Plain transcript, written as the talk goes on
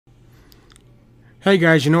Hey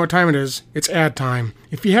guys, you know what time it is? It's ad time.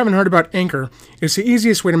 If you haven't heard about Anchor, it's the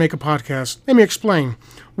easiest way to make a podcast. Let me explain.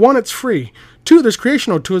 1, it's free. 2, there's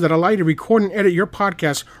creational tools that allow you to record and edit your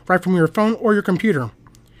podcast right from your phone or your computer.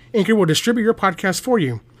 Anchor will distribute your podcast for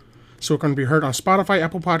you, so it can be heard on Spotify,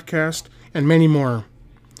 Apple Podcasts, and many more.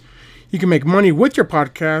 You can make money with your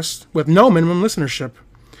podcast with no minimum listenership.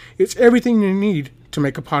 It's everything you need to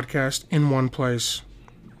make a podcast in one place.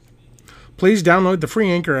 Please download the free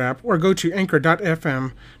Anchor app or go to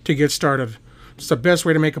anchor.fm to get started. It's the best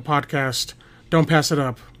way to make a podcast. Don't pass it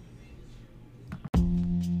up.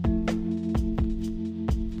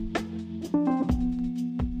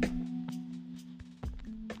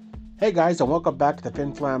 Hey guys, and welcome back to the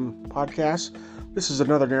Fin Flam podcast. This is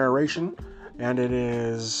another narration, and it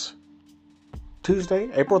is Tuesday,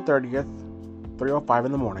 April 30th, 3:05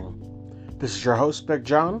 in the morning. This is your host, Big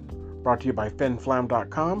John, brought to you by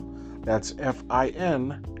finflam.com. That's finflam.com.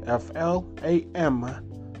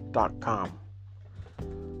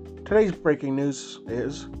 Today's breaking news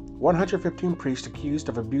is 115 priests accused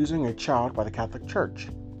of abusing a child by the Catholic Church.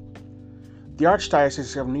 The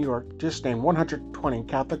Archdiocese of New York just named 120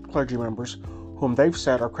 Catholic clergy members whom they've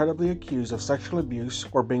said are credibly accused of sexual abuse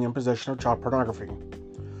or being in possession of child pornography.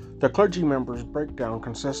 The clergy members' breakdown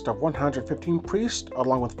consists of 115 priests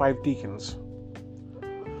along with 5 deacons.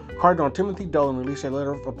 Cardinal Timothy Dolan released a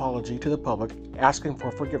letter of apology to the public asking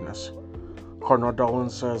for forgiveness. Cardinal Dolan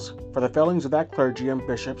says, "For the failings of that clergy and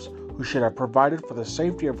bishops who should have provided for the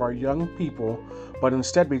safety of our young people, but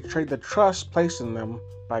instead betrayed the trust placed in them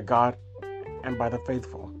by God and by the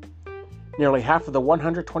faithful." Nearly half of the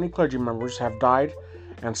 120 clergy members have died,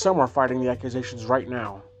 and some are fighting the accusations right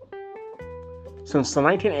now. Since the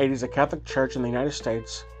 1980s, the Catholic Church in the United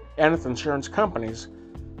States and its insurance companies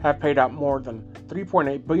have paid out more than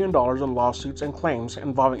 $3.8 billion in lawsuits and claims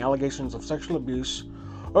involving allegations of sexual abuse,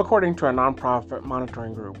 according to a nonprofit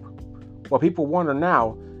monitoring group. What people wonder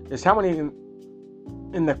now is how many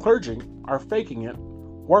in the clergy are faking it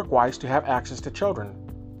work-wise to have access to children.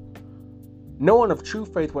 No one of true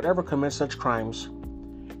faith would ever commit such crimes,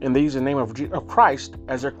 and they use the name of Christ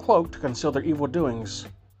as their cloak to conceal their evil doings.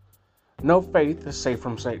 No faith is safe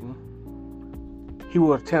from Satan. He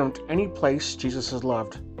will attempt any place Jesus has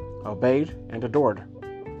loved, obeyed, and adored.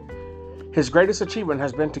 His greatest achievement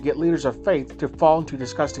has been to get leaders of faith to fall into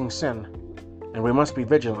disgusting sin, and we must be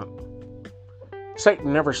vigilant.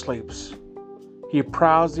 Satan never sleeps. He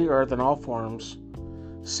prowls the earth in all forms,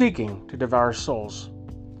 seeking to devour souls.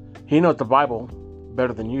 He knows the Bible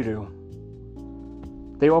better than you do.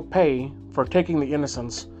 They will pay for taking the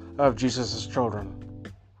innocence of Jesus' children.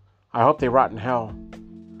 I hope they rot in hell.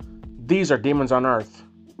 These are demons on earth.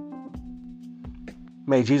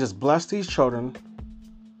 May Jesus bless these children.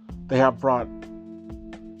 They have brought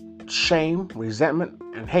shame, resentment,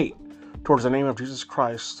 and hate towards the name of Jesus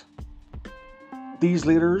Christ. These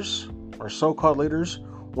leaders, or so-called leaders,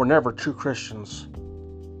 were never true Christians.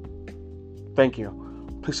 Thank you.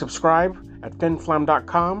 Please subscribe at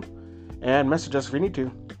finflam.com and message us if you need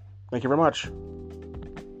to. Thank you very much.